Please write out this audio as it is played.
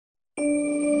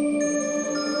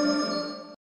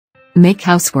Make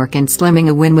housework and slimming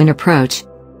a win-win approach.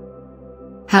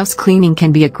 House cleaning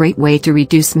can be a great way to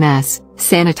reduce mess,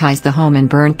 sanitize the home and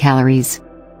burn calories.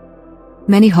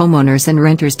 Many homeowners and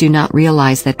renters do not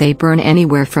realize that they burn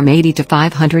anywhere from 80 to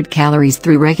 500 calories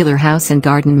through regular house and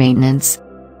garden maintenance.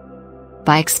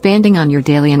 By expanding on your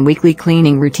daily and weekly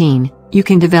cleaning routine, you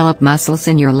can develop muscles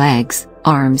in your legs,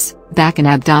 arms, back and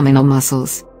abdominal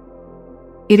muscles.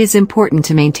 It is important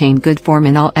to maintain good form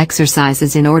in all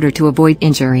exercises in order to avoid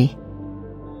injury.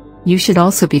 You should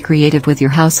also be creative with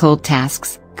your household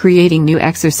tasks, creating new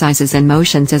exercises and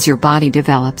motions as your body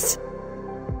develops.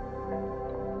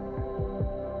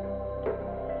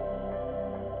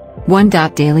 1.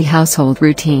 Daily household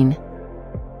routine.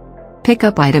 Pick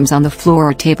up items on the floor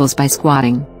or tables by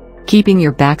squatting. Keeping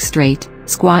your back straight,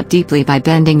 squat deeply by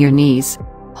bending your knees.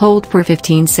 Hold for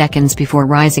 15 seconds before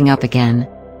rising up again.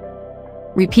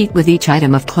 Repeat with each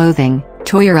item of clothing,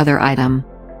 toy or other item.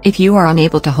 If you are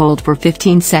unable to hold for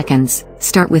 15 seconds,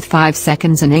 start with 5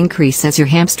 seconds and increase as your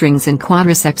hamstrings and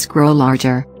quadriceps grow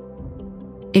larger.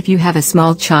 If you have a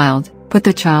small child, put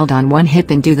the child on one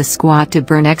hip and do the squat to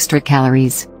burn extra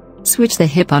calories. Switch the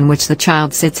hip on which the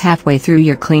child sits halfway through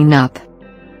your cleanup.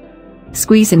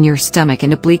 Squeeze in your stomach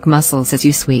and oblique muscles as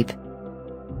you sweep.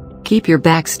 Keep your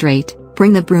back straight,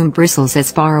 bring the broom bristles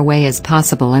as far away as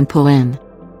possible and pull in.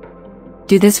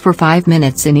 Do this for 5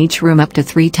 minutes in each room up to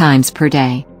 3 times per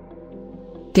day.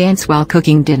 Dance while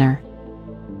cooking dinner.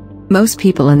 Most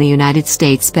people in the United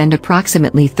States spend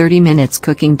approximately 30 minutes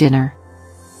cooking dinner.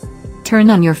 Turn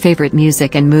on your favorite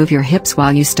music and move your hips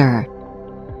while you stir.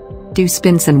 Do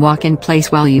spins and walk in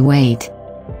place while you wait.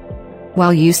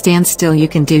 While you stand still, you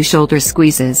can do shoulder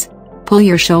squeezes. Pull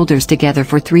your shoulders together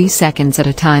for 3 seconds at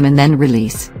a time and then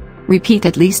release. Repeat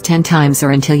at least 10 times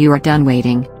or until you are done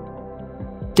waiting.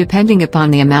 Depending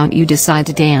upon the amount you decide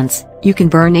to dance, you can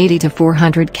burn 80 to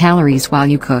 400 calories while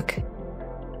you cook.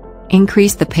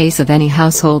 Increase the pace of any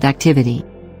household activity.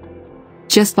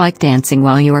 Just like dancing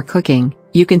while you are cooking,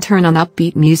 you can turn on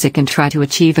upbeat music and try to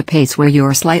achieve a pace where you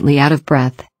are slightly out of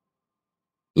breath.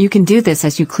 You can do this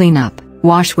as you clean up,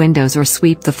 wash windows or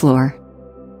sweep the floor.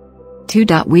 2.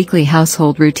 Weekly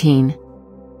household routine.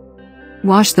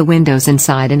 Wash the windows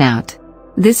inside and out.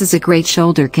 This is a great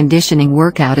shoulder conditioning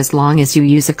workout as long as you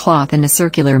use a cloth in a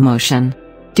circular motion.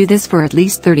 Do this for at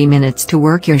least 30 minutes to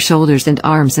work your shoulders and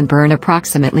arms and burn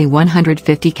approximately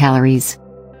 150 calories.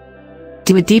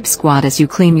 Do a deep squat as you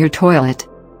clean your toilet.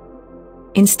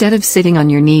 Instead of sitting on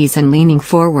your knees and leaning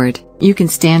forward, you can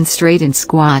stand straight and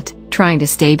squat, trying to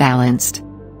stay balanced.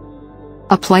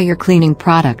 Apply your cleaning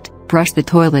product, brush the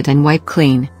toilet and wipe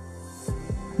clean.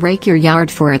 Rake your yard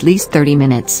for at least 30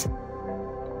 minutes.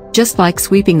 Just like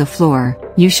sweeping the floor,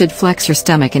 you should flex your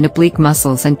stomach and oblique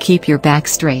muscles and keep your back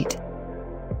straight.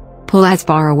 Pull as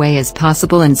far away as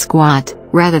possible and squat,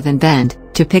 rather than bend,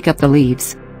 to pick up the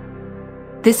leaves.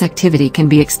 This activity can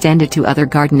be extended to other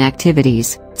garden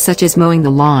activities, such as mowing the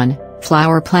lawn,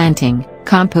 flower planting,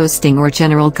 composting or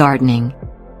general gardening.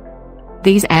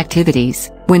 These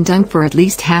activities, when done for at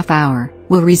least half hour,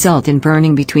 will result in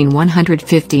burning between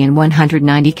 150 and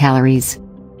 190 calories.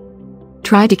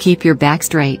 Try to keep your back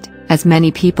straight, as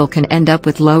many people can end up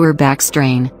with lower back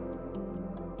strain.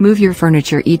 Move your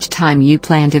furniture each time you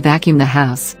plan to vacuum the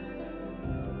house.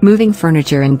 Moving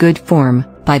furniture in good form,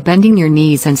 by bending your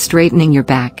knees and straightening your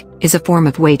back, is a form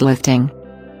of weightlifting.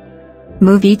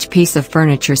 Move each piece of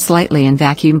furniture slightly and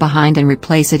vacuum behind and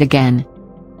replace it again.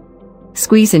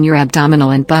 Squeeze in your abdominal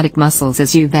and buttock muscles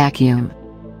as you vacuum.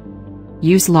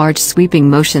 Use large sweeping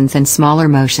motions and smaller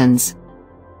motions.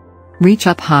 Reach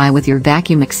up high with your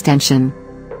vacuum extension.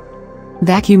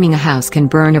 Vacuuming a house can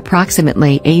burn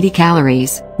approximately 80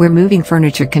 calories, where moving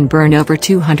furniture can burn over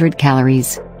 200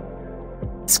 calories.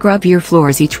 Scrub your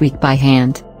floors each week by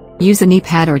hand. Use a knee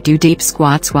pad or do deep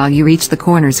squats while you reach the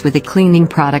corners with a cleaning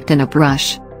product and a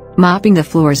brush. Mopping the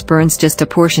floors burns just a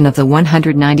portion of the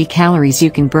 190 calories you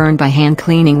can burn by hand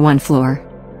cleaning one floor.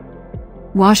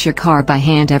 Wash your car by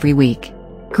hand every week.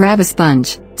 Grab a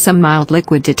sponge, some mild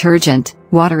liquid detergent,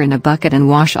 water in a bucket and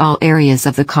wash all areas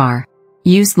of the car.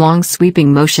 Use long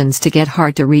sweeping motions to get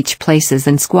hard to reach places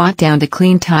and squat down to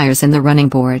clean tires and the running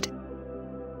board.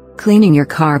 Cleaning your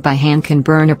car by hand can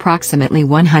burn approximately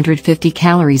 150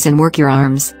 calories and work your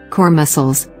arms, core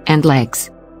muscles, and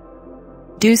legs.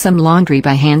 Do some laundry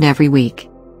by hand every week.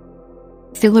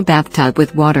 Fill a bathtub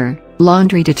with water,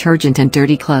 laundry detergent and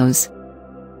dirty clothes.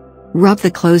 Rub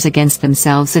the clothes against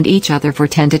themselves and each other for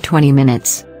 10 to 20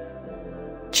 minutes.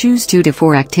 Choose 2 to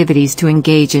 4 activities to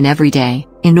engage in every day,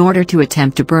 in order to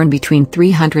attempt to burn between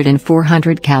 300 and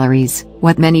 400 calories,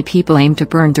 what many people aim to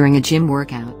burn during a gym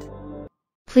workout.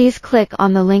 Please click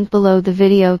on the link below the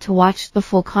video to watch the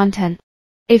full content.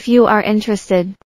 If you are interested,